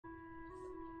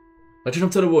Legend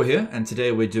of Total War here, and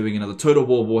today we're doing another Total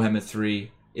War Warhammer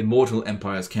 3 Immortal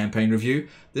Empires campaign review,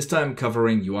 this time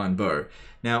covering Yuan Bow.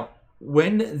 Now,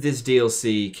 when this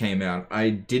DLC came out,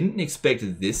 I didn't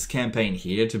expect this campaign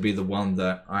here to be the one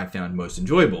that I found most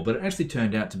enjoyable, but it actually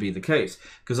turned out to be the case,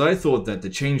 because I thought that the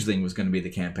Changeling was going to be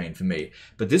the campaign for me.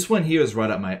 But this one here is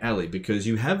right up my alley, because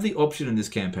you have the option in this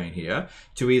campaign here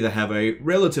to either have a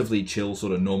relatively chill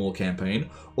sort of normal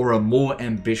campaign, or a more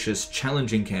ambitious,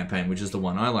 challenging campaign, which is the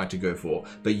one I like to go for.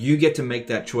 But you get to make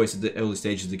that choice at the early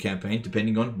stages of the campaign,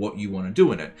 depending on what you want to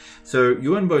do in it. So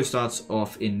Yuan Bow starts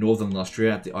off in northern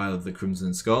Lustria at the Isle of the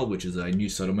Crimson Skull, which is a new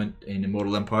settlement in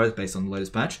Immortal Empires based on the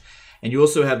latest patch. And you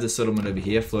also have this settlement over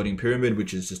here, Floating Pyramid,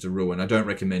 which is just a ruin. I don't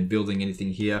recommend building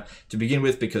anything here to begin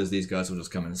with, because these guys will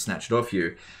just come and snatch it off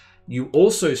you. You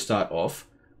also start off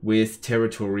with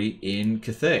territory in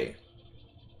Cathay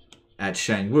at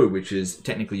Shangwu, which is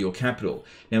technically your capital.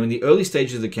 Now, in the early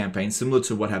stages of the campaign, similar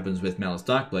to what happens with Malice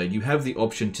Darkblade, you have the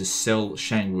option to sell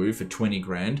Shangwu for 20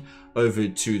 grand over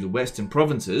to the western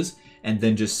provinces, and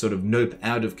then just sort of nope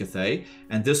out of Cathay,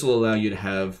 and this will allow you to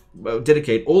have, well,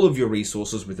 dedicate all of your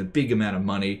resources with a big amount of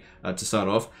money to start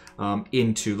off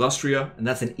into Lustria, and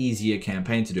that's an easier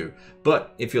campaign to do.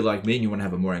 But if you're like me and you want to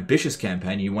have a more ambitious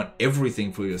campaign, and you want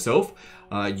everything for yourself,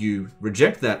 you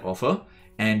reject that offer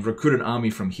and recruit an army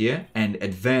from here and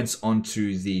advance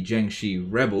onto the Jiangxi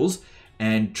rebels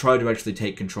and try to actually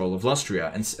take control of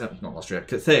Lustria, and not Lustria,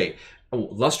 Cathay. Oh,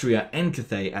 Lustria and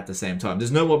Cathay at the same time.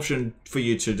 There's no option for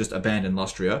you to just abandon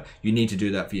Lustria. You need to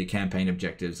do that for your campaign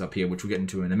objectives up here, which we'll get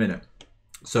into in a minute.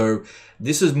 So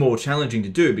this is more challenging to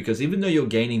do, because even though you're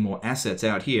gaining more assets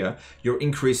out here, you're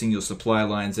increasing your supply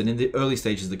lines, and in the early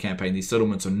stages of the campaign, these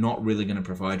settlements are not really going to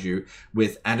provide you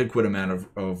with adequate amount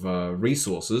of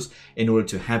resources in order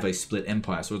to have a split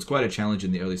empire. So it's quite a challenge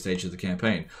in the early stages of the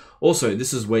campaign. Also,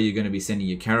 this is where you're going to be sending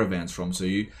your caravans from, so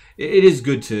it is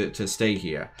good to stay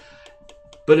here.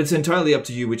 But it's entirely up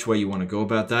to you which way you want to go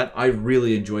about that. I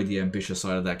really enjoyed the ambitious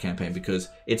side of that campaign, because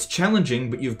it's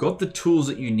challenging, but you've got the tools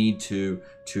that you need to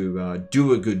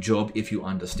do a good job if you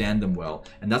understand them well.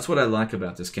 And that's what I like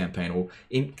about this campaign, or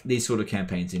in these sort of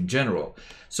campaigns in general.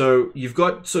 So you've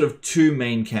got sort of two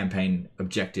main campaign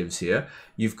objectives here.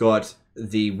 You've got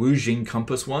the Wujing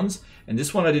Compass ones, and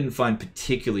this one I didn't find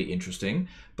particularly interesting,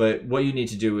 but what you need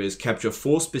to do is capture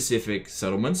 4 specific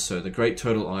settlements, so the Great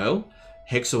Turtle Isle,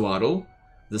 Hexoatl,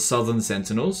 the Southern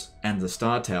Sentinels, and the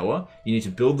Star Tower. You need to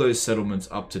build those settlements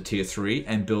up to tier 3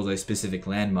 and build a specific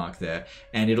landmark there.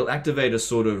 And it'll activate a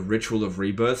sort of Ritual of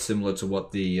Rebirth, similar to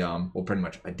what the, or pretty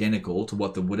much identical to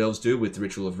what the Wood Elves do with the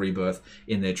Ritual of Rebirth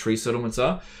in their tree settlements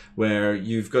are, where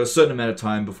you've got a certain amount of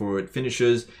time before it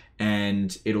finishes,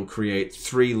 and it'll create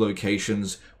 3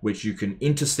 locations which you can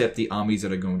intercept the armies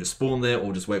that are going to spawn there,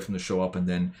 or just wait for them to show up and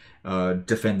then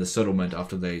defend the settlement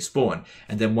after they spawn.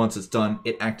 And then once it's done,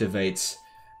 it activates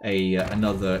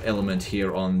another element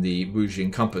here on the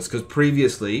Wujing Compass, because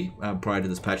previously, prior to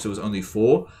this patch, there was only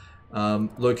 4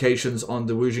 locations on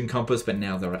the Wujing Compass, but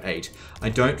now there are 8. I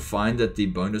don't find that the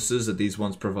bonuses that these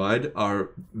ones provide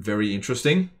are very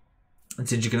interesting, and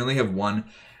since you can only have 1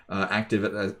 active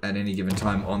at any given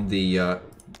time on the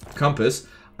compass,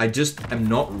 I just am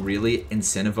not really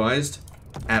incentivized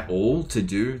at all to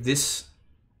do this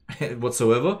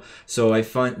whatsoever. So I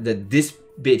find that this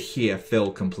bit here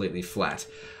fell completely flat.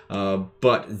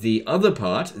 But the other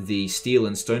part, the steel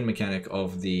and stone mechanic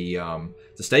of the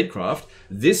statecraft,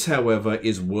 this, however,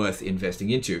 is worth investing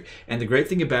into. And the great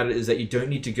thing about it is that you don't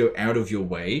need to go out of your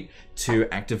way to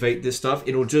activate this stuff.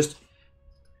 It'll just...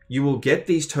 You will get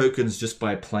these tokens just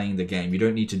by playing the game. You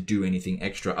don't need to do anything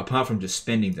extra apart from just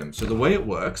spending them. So the way it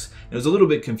works, it was a little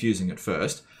bit confusing at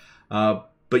first,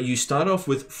 but you start off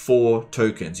with 4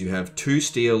 tokens. You have 2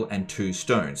 steel and 2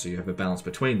 stone, so you have a balance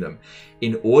between them.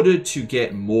 In order to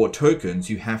get more tokens,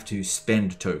 you have to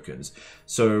spend tokens.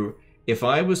 So if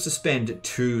I was to spend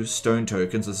 2 stone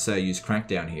tokens, let's say I use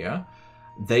Crackdown here,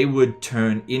 they would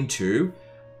turn into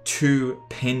 2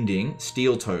 pending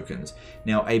steel tokens.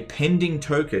 Now, a pending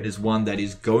token is one that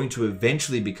is going to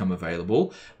eventually become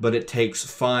available, but it takes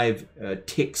 5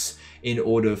 ticks in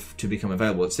order to become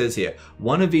available. It says here,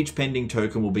 1 of each pending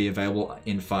token will be available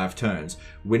in 5 turns.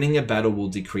 Winning a battle will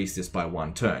decrease this by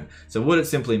 1 turn. So what it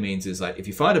simply means is that if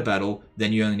you fight a battle,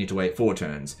 then you only need to wait 4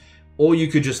 turns. Or you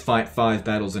could just fight 5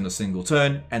 battles in a single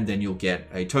turn, and then you'll get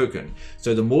a token.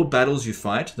 So the more battles you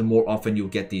fight, the more often you'll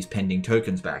get these pending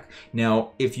tokens back.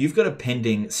 Now, if you've got a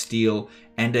pending steel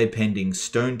and a pending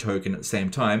stone token at the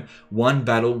same time, 1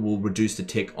 battle will reduce the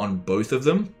tick on both of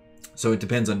them. So it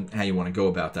depends on how you want to go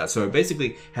about that. So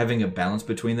basically, having a balance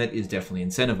between that is definitely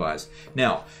incentivized.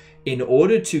 Now, In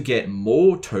order to get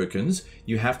more tokens,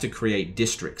 you have to create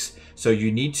districts. So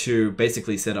you need to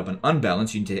basically set up an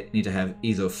unbalance. You need to have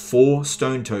either 4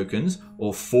 stone tokens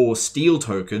or 4 steel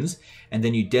tokens, and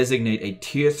then you designate a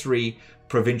tier 3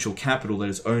 provincial capital that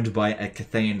is owned by a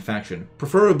Cathayan faction.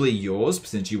 Preferably yours,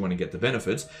 since you want to get the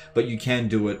benefits, but you can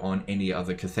do it on any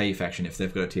other Cathay faction if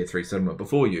they've got a tier 3 settlement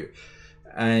before you.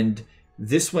 And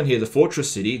this one here, the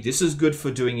Fortress City, this is good for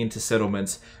doing into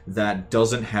settlements that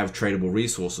doesn't have tradable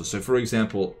resources. So for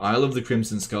example, Isle of the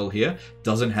Crimson Skull here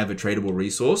doesn't have a tradable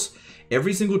resource.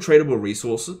 Every single tradable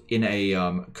resource in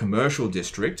a commercial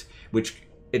district, which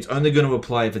it's only going to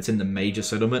apply if it's in the major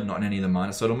settlement, not in any of the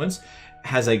minor settlements,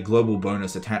 has a global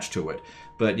bonus attached to it.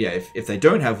 But yeah, if they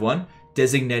don't have one,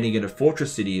 designating it a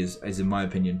Fortress City is in my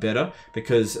opinion better,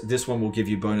 because this one will give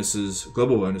you bonuses,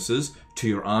 global bonuses to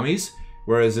your armies,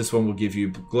 whereas this one will give you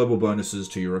global bonuses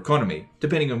to your economy,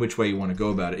 depending on which way you want to go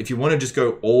about it. If you want to just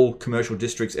go all commercial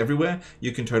districts everywhere,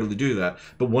 you can totally do that.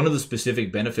 But one of the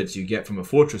specific benefits you get from a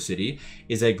Fortress City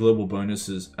is a global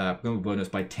bonus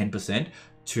by 10%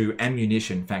 to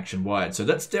ammunition faction-wide. So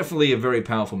that's definitely a very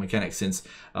powerful mechanic, since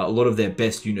a lot of their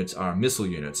best units are missile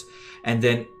units. And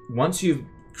then once you've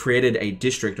created a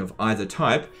district of either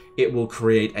type, it will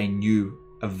create a new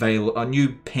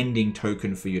pending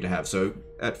token for you to have. So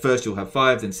at first you'll have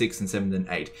 5, then 6, and 7, then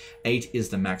 8. 8 is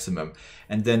the maximum,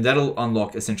 and then that'll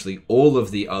unlock essentially all of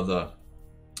the other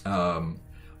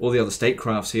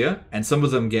statecrafts here, and some of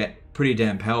them get pretty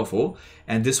damn powerful.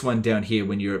 And this one down here,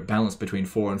 when you're balanced between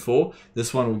 4 and 4,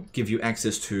 this one will give you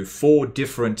access to 4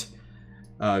 different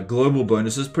global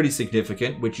bonuses, pretty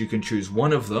significant, which you can choose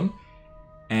one of them,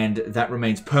 and that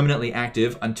remains permanently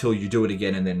active until you do it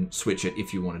again and then switch it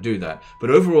if you want to do that. But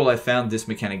overall, I found this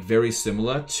mechanic very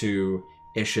similar to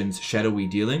Eshin's Shadowy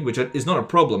Dealing, which is not a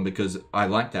problem because I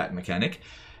like that mechanic.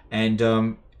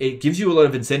 And it gives you a lot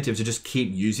of incentive to just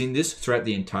keep using this throughout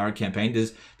the entire campaign.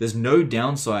 There's no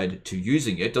downside to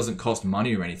using it. It doesn't cost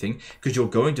money or anything, because you're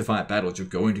going to fight battles, you're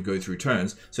going to go through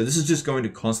turns. So this is just going to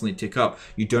constantly tick up.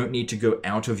 You don't need to go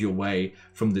out of your way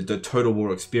from the Total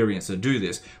War experience to do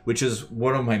this, which is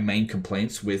one of my main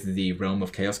complaints with the Realm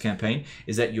of Chaos campaign,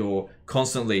 is that you're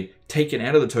constantly taken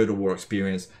out of the Total War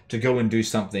experience to go and do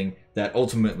something that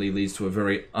ultimately leads to a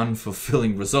very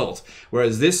unfulfilling result.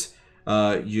 Whereas this,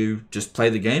 you just play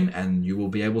the game and you will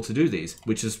be able to do these,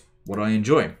 which is what I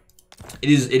enjoy. It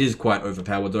is quite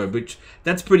overpowered though, which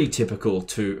that's pretty typical of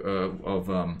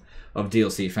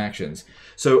DLC factions.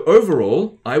 So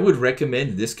overall, I would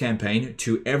recommend this campaign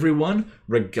to everyone,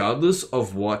 regardless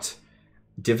of what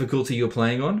difficulty you're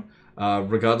playing on.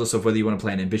 Regardless of whether you want to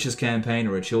play an ambitious campaign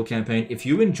or a chill campaign. If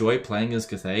you enjoy playing as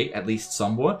Cathay, at least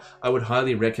somewhat, I would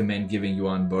highly recommend giving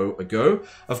Yuan Bo a go.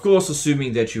 Of course,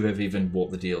 assuming that you have even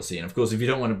bought the DLC. And of course, if you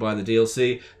don't want to buy the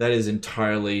DLC, that is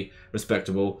entirely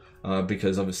respectable,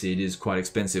 because obviously it is quite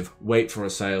expensive. Wait for a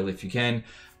sale if you can.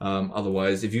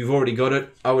 Otherwise, if you've already got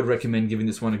it, I would recommend giving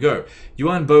this one a go.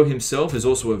 Yuan Bo himself is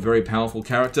also a very powerful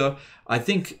character. I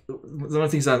think one of the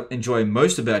things I enjoy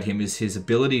most about him is his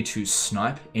ability to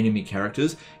snipe enemy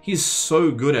characters. He's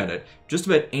so good at it. Just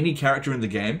about any character in the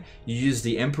game, you use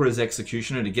the Emperor's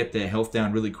Executioner to get their health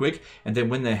down really quick, and then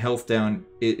when their health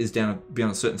is down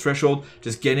beyond a certain threshold,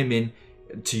 just get him in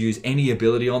to use any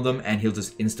ability on them and he'll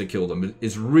just insta-kill them. It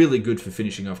is really good for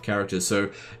finishing off characters. So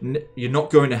you're not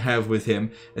going to have with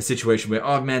him a situation where,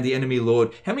 oh man, the enemy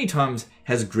lord, how many times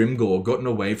has Grimgor gotten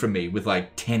away from me with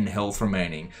like 10 health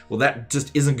remaining? Well, that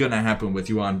just isn't going to happen with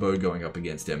Yuan Bo going up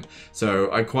against him. So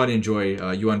I quite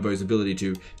enjoy Yuan Bo's ability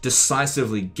to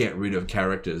decisively get rid of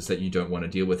characters that you don't want to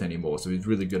deal with anymore. So he's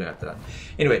really good at that.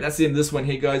 Anyway, that's the end of this one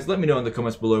here, guys. Let me know in the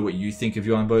comments below what you think of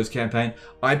Yuan Bo's campaign.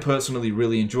 I personally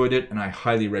really enjoyed it and I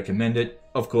highly recommend it.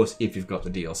 Of course, if you've got the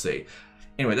DLC.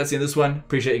 Anyway, that's the end of this one.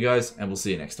 Appreciate you guys, and we'll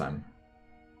see you next time.